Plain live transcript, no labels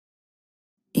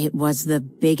It was the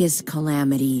biggest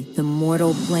calamity the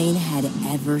mortal plane had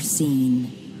ever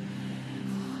seen.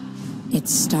 It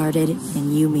started in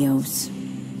Eumios,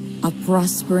 a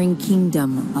prospering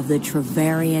kingdom of the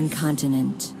Trevarian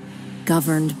continent,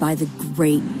 governed by the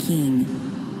great king,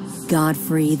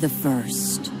 Godfrey I.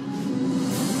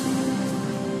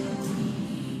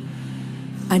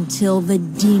 Until the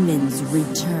demons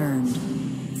returned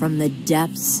from the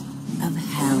depths of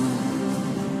hell.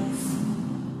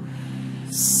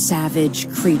 Savage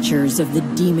creatures of the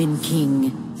Demon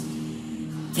King.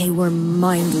 They were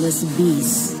mindless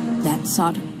beasts that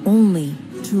sought only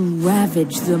to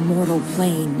ravage the mortal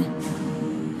plane.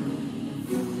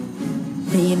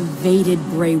 They invaded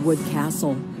Greywood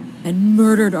Castle and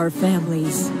murdered our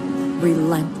families,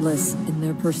 relentless in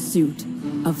their pursuit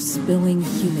of spilling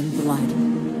human blood.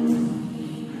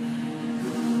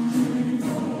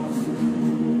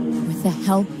 With the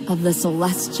help of the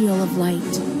Celestial of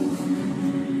Light,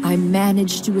 I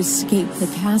managed to escape the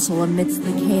castle amidst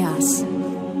the chaos.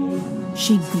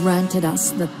 She granted us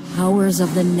the powers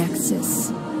of the Nexus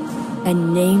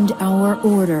and named our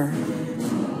order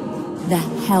the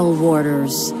Hell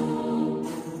Warders.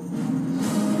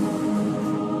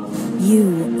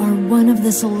 You are one of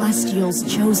the Celestials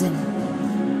chosen.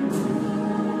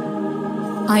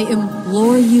 I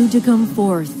implore you to come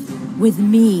forth with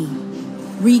me,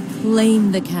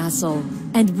 reclaim the castle,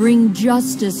 and bring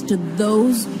justice to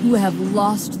those who have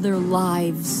lost their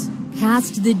lives.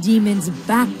 Cast the demons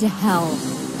back to hell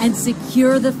and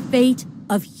secure the fate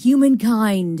of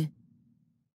humankind.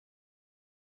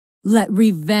 Let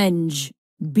revenge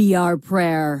be our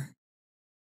prayer.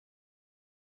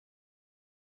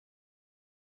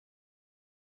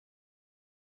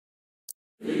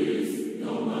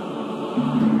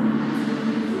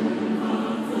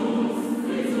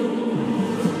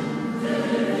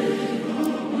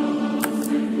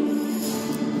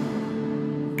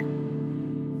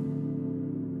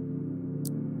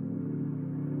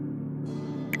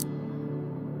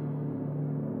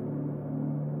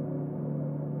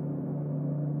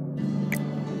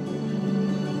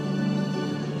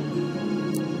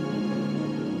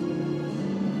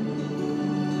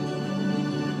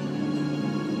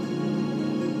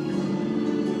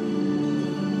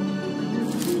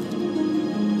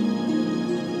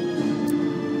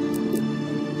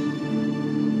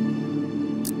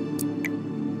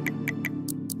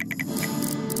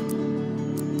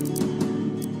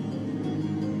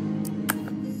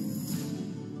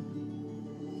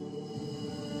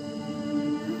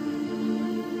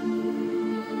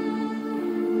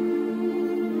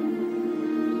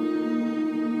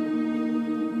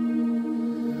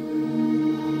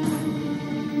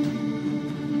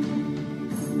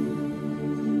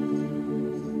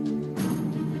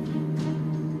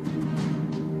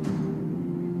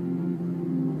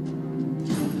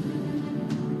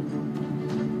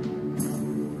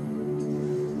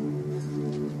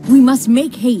 We must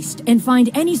make haste and find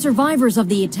any survivors of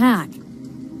the attack.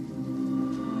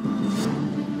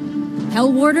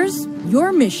 Hell Warders,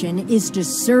 your mission is to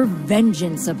serve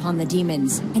vengeance upon the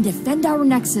demons and defend our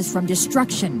Nexus from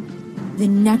destruction. The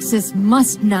Nexus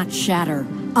must not shatter,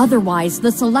 otherwise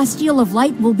the Celestial of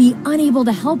Light will be unable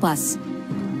to help us.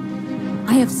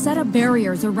 I have set up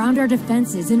barriers around our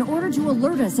defenses in order to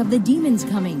alert us of the demons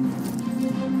coming.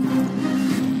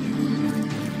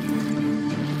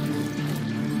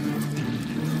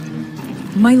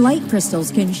 My light crystals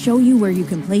can show you where you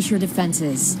can place your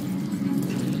defenses.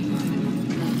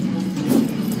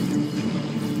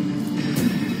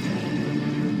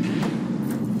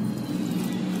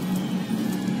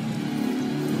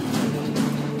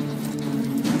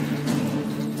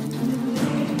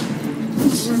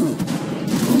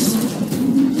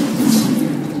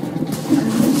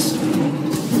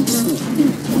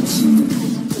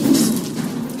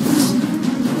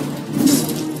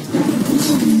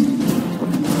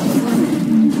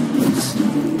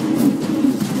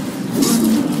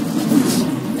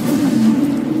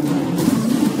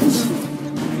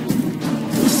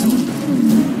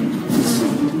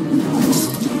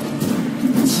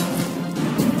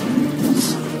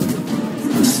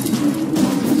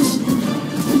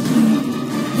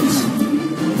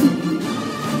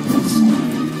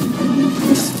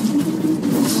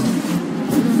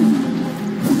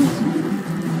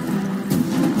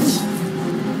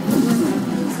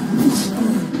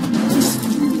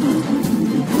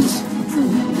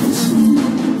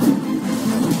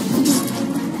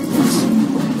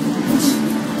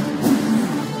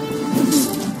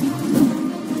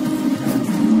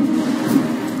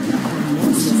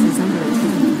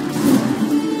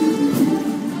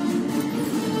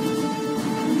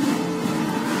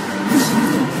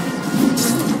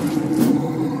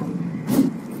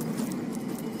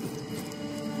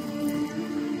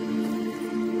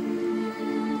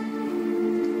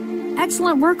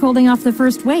 Excellent work holding off the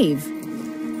first wave.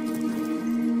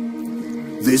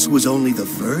 This was only the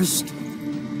first?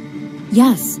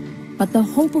 Yes, but the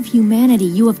hope of humanity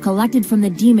you have collected from the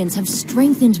demons have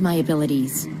strengthened my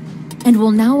abilities, and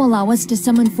will now allow us to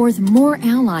summon forth more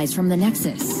allies from the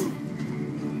Nexus.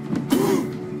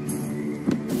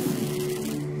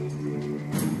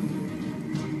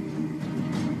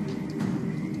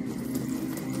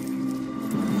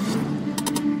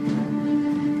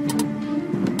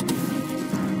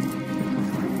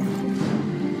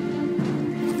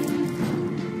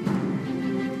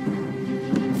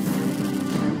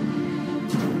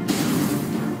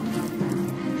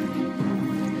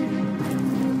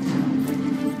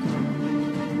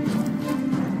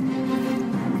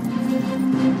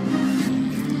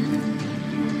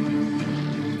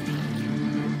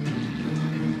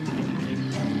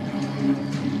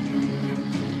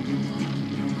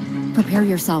 Prepare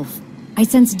yourself. I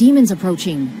sense demons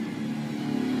approaching.